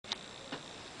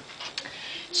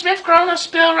Smith Corona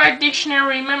Spellwright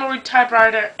Dictionary Memory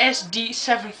Typewriter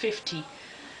SD750.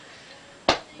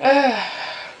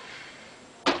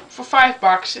 For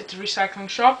 $5 at the recycling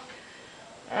shop.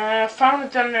 Found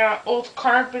it in an old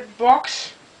cardboard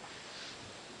box.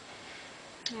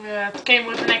 It came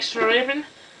with an extra ribbon.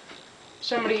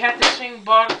 Somebody had this thing,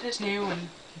 bought it as new and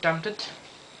dumped it.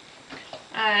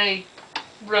 I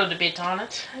wrote a bit on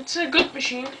it. It's a good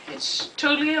machine. It's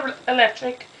totally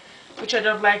electric, which I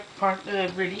don't like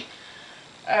really,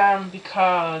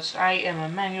 because I am a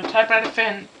manual typewriter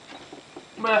fan,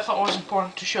 but I thought it was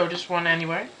important to show this one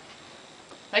anyway.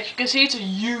 Like you can see, it's a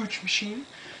huge machine.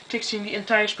 It takes in the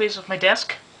entire space of my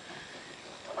desk.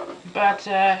 But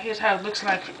here's how it looks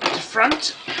like at the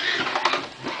front.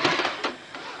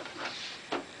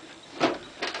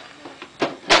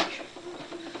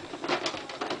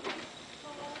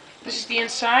 This is the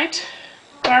inside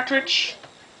cartridge.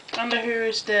 Under here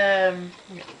is the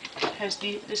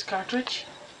this cartridge.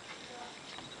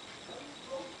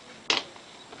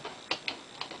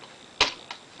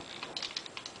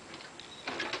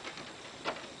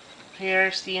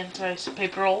 Here's the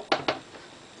anti-paper roll.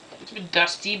 It's a bit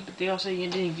dusty, but they also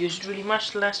didn't use it really much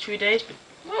the last few days, but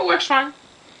well, it works fine.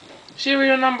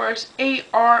 Serial number is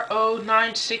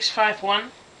ARO9651.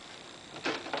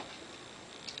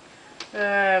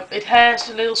 It has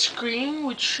a little screen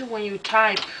which, when you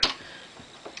type,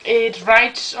 it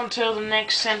writes until the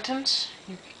next sentence.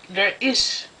 There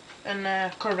is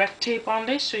a correct tape on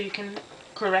this, so you can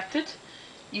correct it,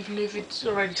 even if it's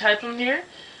already typed on here.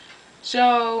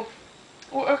 So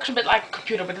it works a bit like a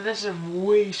computer, but it has a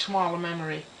way smaller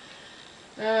memory.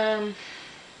 I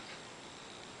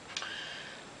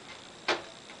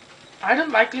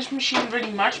don't like this machine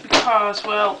really much because,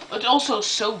 well, it's also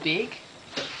so big.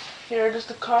 Here is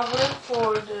the cover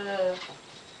for the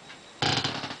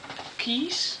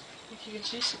keys. Like you can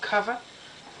see, it's the cover.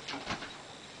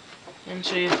 And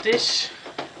so you have this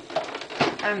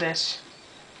and this.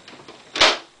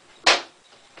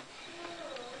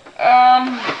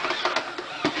 And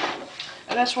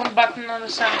that's one button on the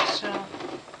side, so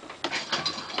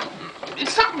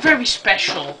it's not very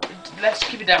special. Let's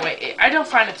keep it that way. I don't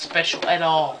find it special at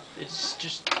all. It's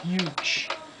just huge.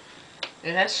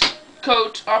 It has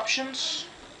code options.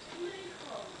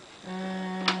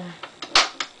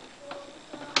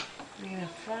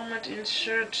 Format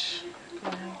insert.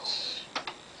 Right.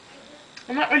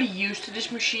 I'm not really used to this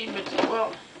machine, but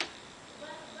well,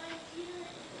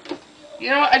 you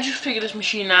know what? I just figured this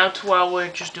machine out while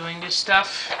we're just doing this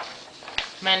stuff.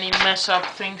 Many mess up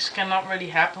things cannot really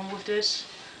happen with this,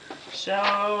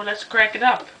 so let's crack it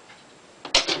up.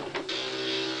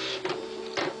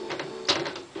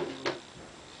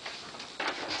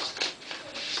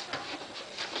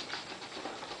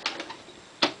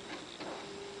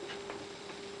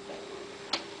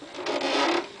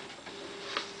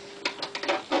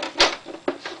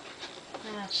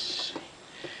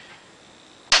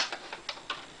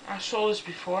 I saw this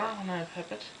before when I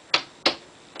have it.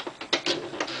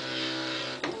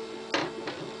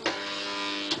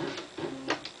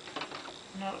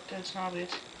 No, that's not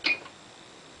it.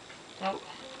 No.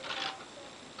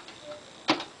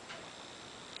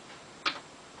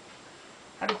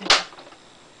 How did it?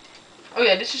 Oh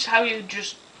yeah, this is how you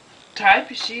just type.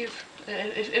 You see,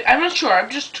 if I'm not sure. I'm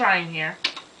just trying here.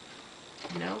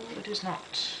 No, it is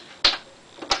not.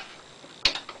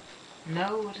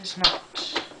 No, it is not.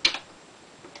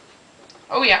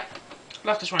 Oh yeah,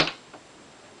 love this one.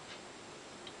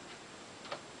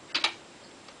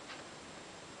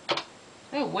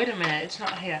 Oh, wait a minute, it's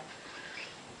not here.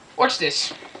 What's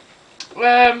this?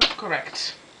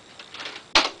 Correct.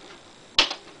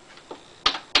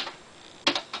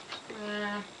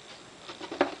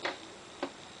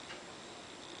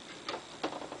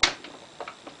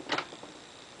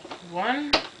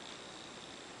 One.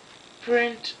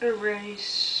 Print,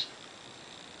 erase.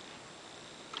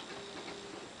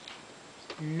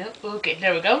 No, okay,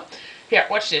 there we go. Here,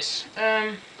 watch this.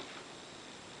 How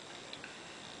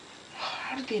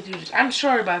did they do this? I'm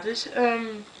sorry about this.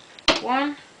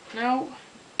 One, no,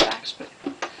 backspace.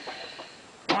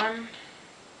 1,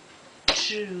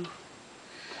 2.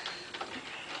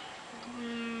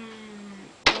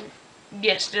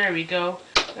 Yes, there we go.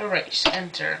 Erase,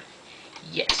 enter.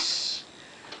 Yes.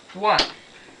 1.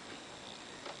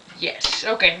 Yes.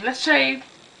 Okay, let's say.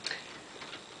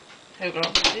 Here we go.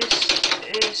 This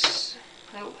is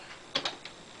a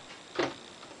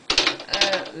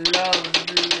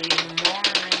lovely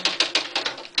morning.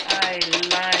 I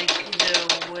like the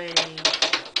way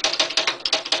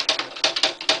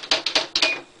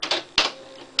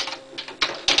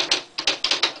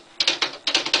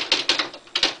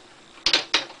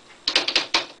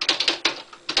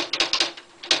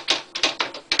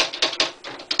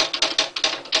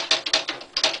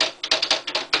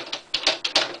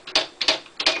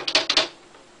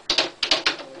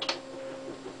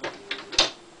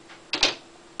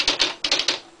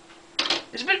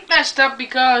messed up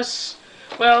because,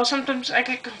 well, sometimes I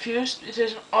get confused. It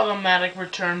is an automatic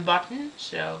return button,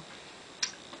 so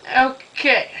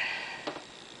okay.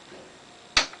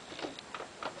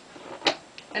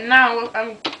 And now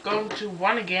I'm going to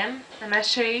 1 again, and I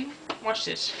say, watch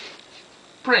this,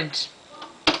 print.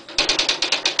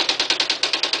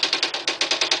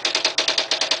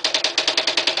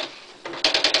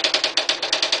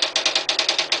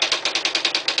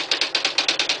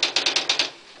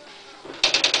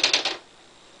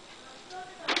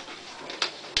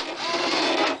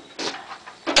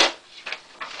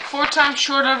 Four times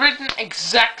shorter, written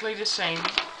exactly the same.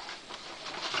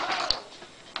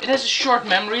 It has a short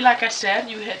memory, like I said.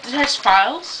 It has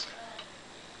files.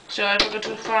 So if I go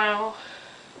to file,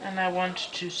 and I want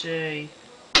to say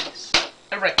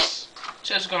erase,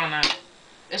 so it's gone now.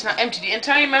 It's now empty. The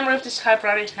entire memory of this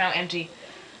typewriter is now empty.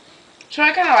 So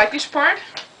I kind of like this part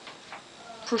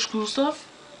for school stuff.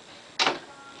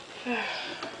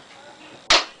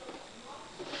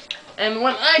 And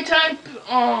when I type,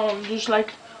 just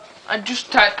like I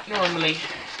just type normally.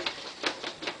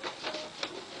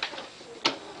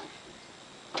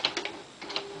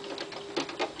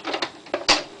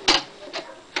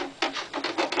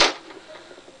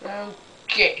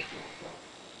 Okay.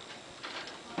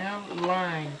 Now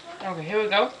line. Okay, here we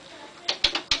go.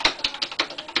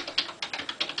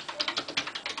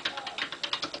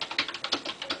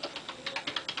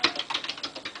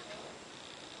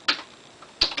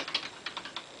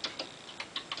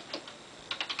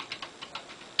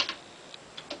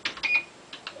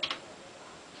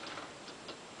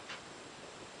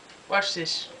 Watch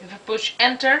this. If I push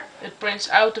enter, it prints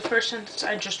out the first sentence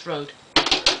I just wrote.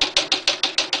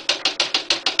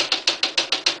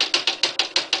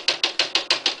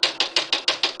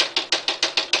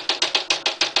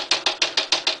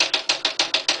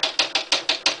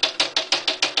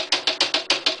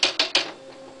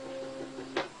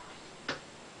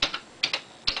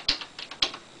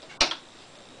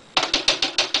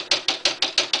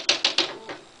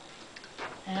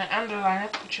 And I underline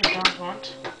it, which I don't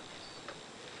want.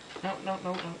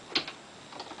 No.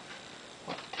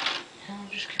 What the hell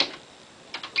just came?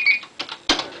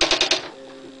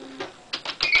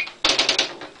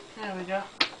 There we go.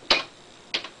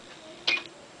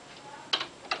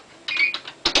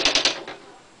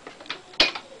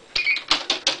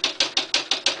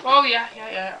 Oh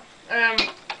yeah.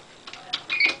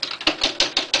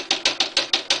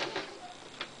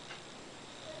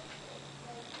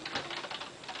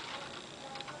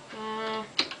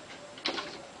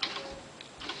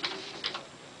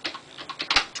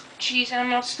 Jeez,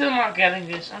 I'm still not getting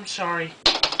this. I'm sorry.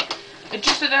 It's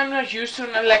just that I'm not used to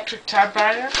an electric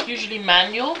typewriter. Usually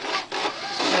manual.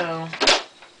 So,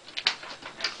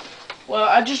 well,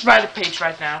 I just write a page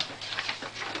right now,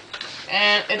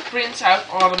 and it prints out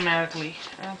automatically.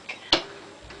 Okay.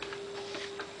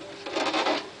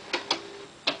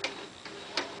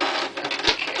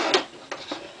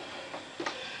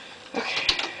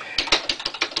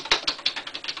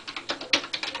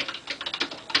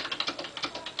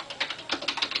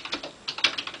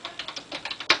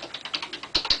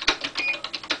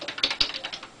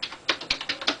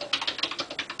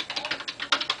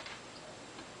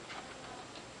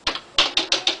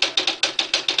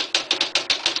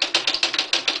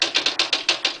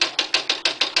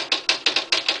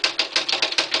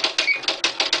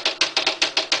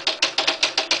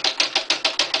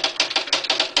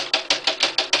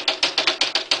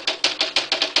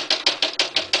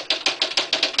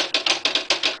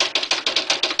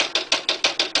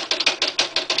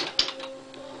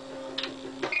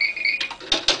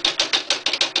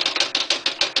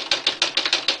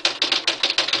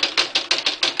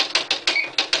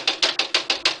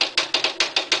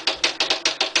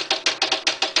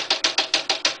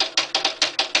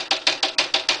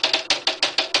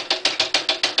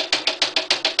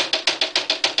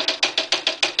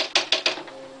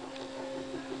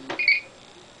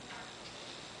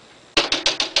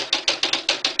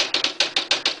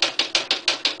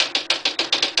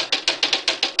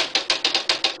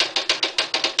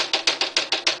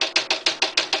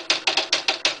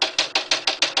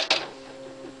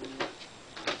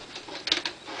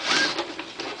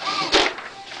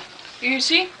 You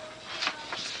see?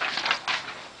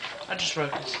 I just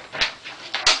wrote this.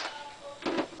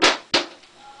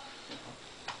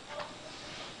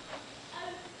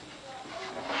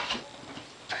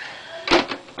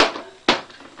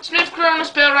 Smith Corona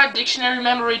Spellwright Dictionary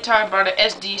Memory Typewriter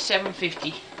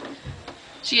SD750.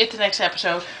 See you at the next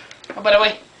episode. Oh, by the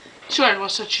way, sorry it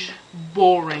was such a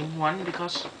boring one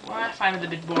because, well, I find it a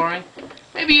bit boring.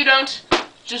 Maybe you don't.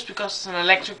 just because it's an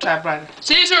electric typewriter.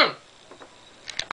 See you soon!